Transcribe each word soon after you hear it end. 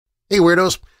Hey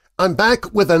Weirdos! I'm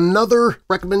back with another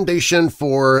recommendation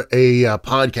for a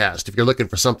podcast if you're looking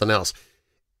for something else.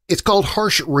 It's called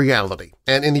Harsh Reality,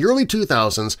 and in the early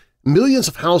 2000s, millions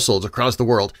of households across the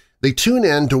world, they tune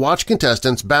in to watch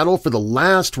contestants battle for the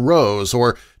last rose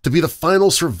or to be the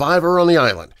final survivor on the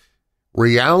island.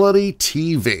 Reality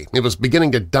TV. It was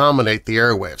beginning to dominate the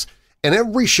airwaves, and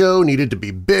every show needed to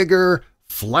be bigger,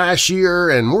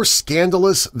 flashier, and more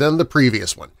scandalous than the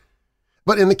previous one.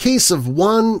 But in the case of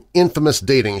one infamous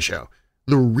dating show,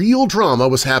 the real drama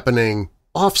was happening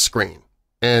off-screen,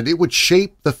 and it would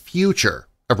shape the future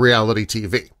of reality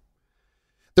TV.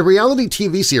 The reality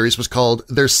TV series was called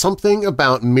There's Something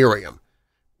About Miriam.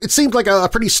 It seemed like a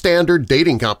pretty standard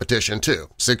dating competition, too.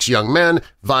 6 young men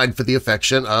vied for the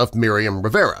affection of Miriam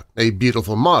Rivera, a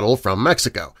beautiful model from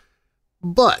Mexico.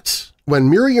 But when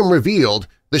Miriam revealed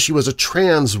that she was a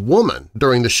trans woman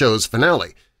during the show's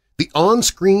finale, the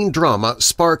on-screen drama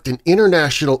sparked an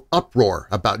international uproar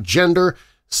about gender,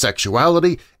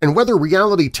 sexuality, and whether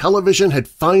reality television had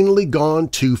finally gone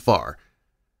too far.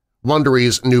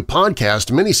 Wondery's new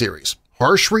podcast miniseries,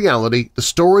 Harsh Reality, The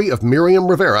Story of Miriam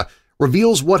Rivera,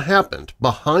 reveals what happened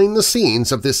behind the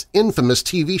scenes of this infamous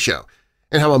TV show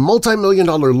and how a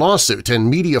multi-million-dollar lawsuit and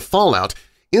media fallout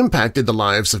impacted the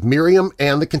lives of Miriam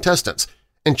and the contestants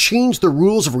and changed the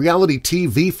rules of reality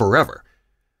TV forever.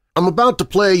 I'm about to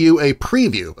play you a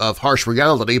preview of Harsh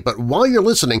Reality, but while you're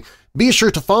listening, be sure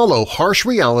to follow Harsh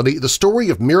Reality, The Story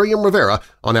of Miriam Rivera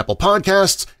on Apple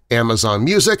Podcasts, Amazon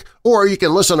Music, or you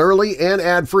can listen early and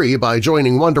ad-free by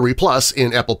joining Wondery Plus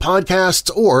in Apple Podcasts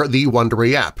or the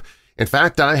Wondery app. In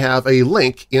fact, I have a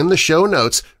link in the show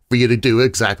notes for you to do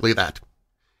exactly that.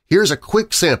 Here's a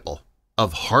quick sample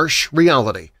of Harsh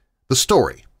Reality, The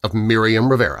Story of Miriam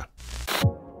Rivera.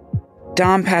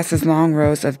 Dom passes long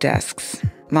rows of desks,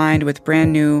 lined with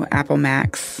brand-new Apple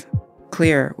Macs,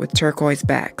 clear with turquoise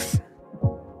backs.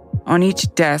 On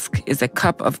each desk is a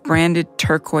cup of branded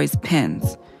turquoise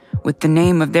pens with the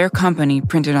name of their company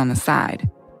printed on the side,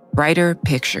 Brighter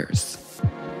Pictures.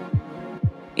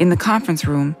 In the conference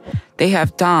room, they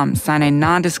have Dom sign a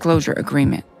non-disclosure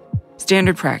agreement,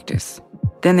 standard practice.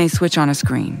 Then they switch on a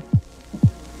screen.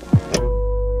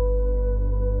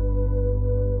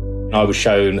 I was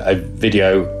shown a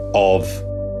video of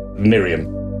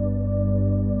Miriam.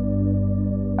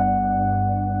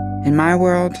 In my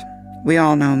world, we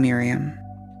all know Miriam.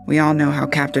 We all know how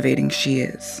captivating she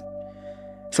is.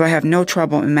 So I have no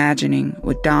trouble imagining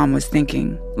what Dom was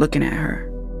thinking looking at her.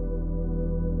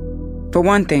 For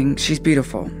one thing, she's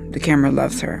beautiful. The camera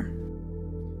loves her.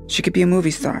 She could be a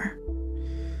movie star.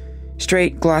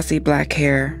 Straight, glossy black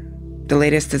hair, the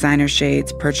latest designer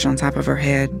shades perched on top of her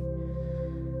head,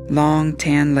 long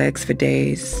tan legs for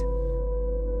days.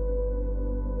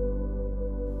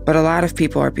 But a lot of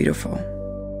people are beautiful.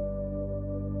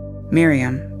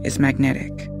 Miriam is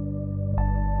magnetic.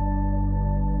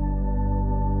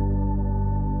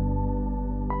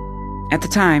 At the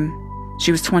time,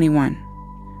 she was 21,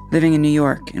 living in New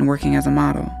York and working as a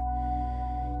model.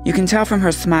 You can tell from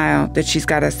her smile that she's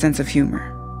got a sense of humor.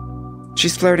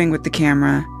 She's flirting with the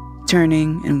camera,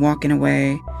 turning and walking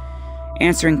away,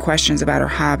 answering questions about her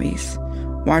hobbies.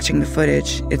 Watching the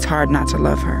footage, it's hard not to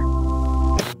love her.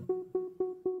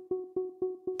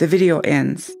 The video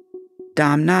ends.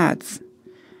 Dom nods.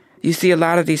 You see a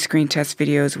lot of these screen test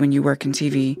videos when you work in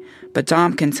TV, but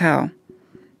Dom can tell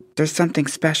there's something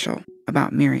special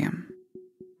about Miriam.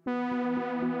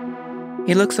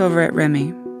 He looks over at Remy,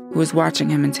 who is watching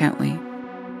him intently.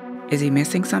 Is he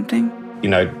missing something?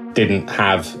 Didn't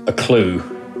have a clue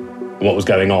what was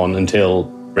going on until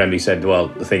Remy said, well,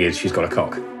 the thing is, she's got a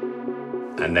cock.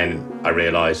 And then I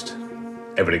realized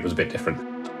everything was a bit different.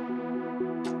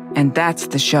 And that's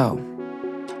the show.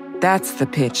 That's the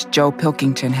pitch Joe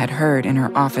Pilkington had heard in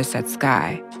her office at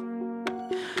Sky.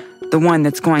 The one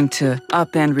that's going to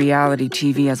upend reality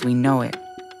TV as we know it,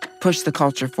 push the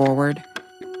culture forward,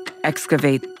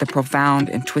 excavate the profound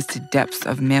and twisted depths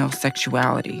of male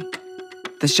sexuality.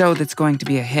 The show that's going to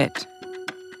be a hit.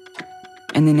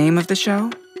 And the name of the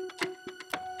show?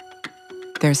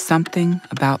 There's Something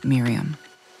About Miriam.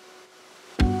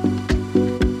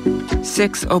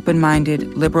 6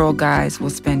 open-minded, liberal guys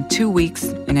will spend 2 weeks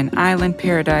in an island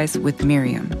paradise with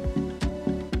Miriam.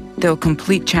 They'll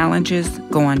complete challenges,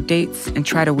 go on dates, and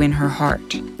try to win her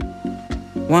heart.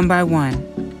 One by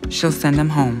one, she'll send them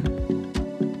home.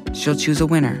 She'll choose a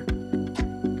winner.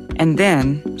 And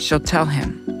then she'll tell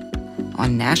him,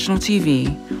 on national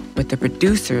TV, what the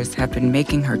producers have been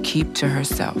making her keep to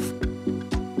herself.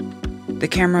 The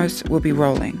cameras will be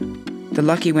rolling, the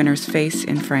lucky winner's face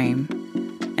in frame,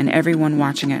 and everyone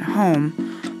watching at home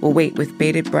will wait with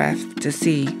bated breath to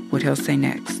see what he'll say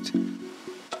next.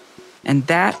 And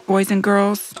that, boys and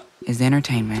girls, is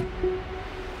entertainment.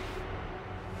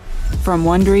 From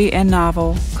Wondery and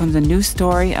Novel comes a new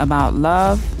story about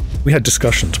love. We had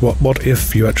discussions. What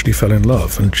if you actually fell in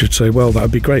love? And she'd say, well, that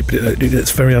would be great, but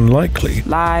it's very unlikely.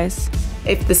 Lies.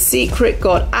 If the secret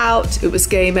got out, it was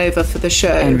game over for the show.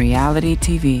 And reality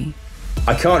TV.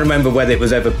 I can't remember whether it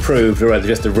was ever proved or whether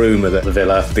just a rumour that the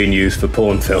villa being used for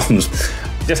porn films.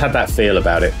 Just had that feel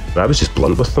about it. I was just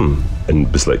blunt with them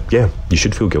and was like, yeah, you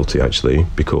should feel guilty actually,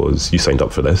 because you signed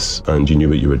up for this and you knew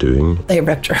what you were doing. They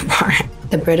ripped her apart.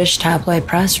 The British tabloid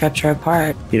press ripped her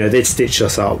apart. You know, they'd stitched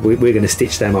us up. We're going to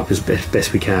stitch them up as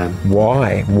best we can.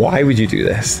 Why? Why would you do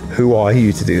this? Who are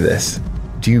you to do this?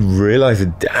 Do you realise the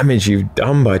damage you've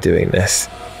done by doing this?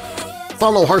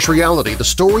 Follow Harsh Reality, the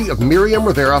story of Miriam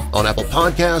Rivera on Apple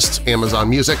Podcasts, Amazon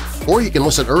Music, or you can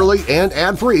listen early and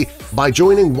ad-free by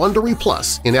joining Wondery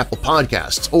Plus in Apple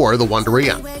Podcasts or the Wondery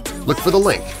app. Look for the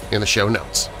link in the show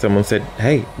notes. Someone said,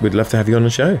 hey, we'd love to have you on the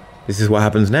show. This is what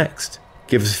happens next.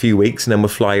 Give us a few weeks and then we'll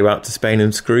fly you out to Spain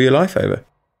and screw your life over.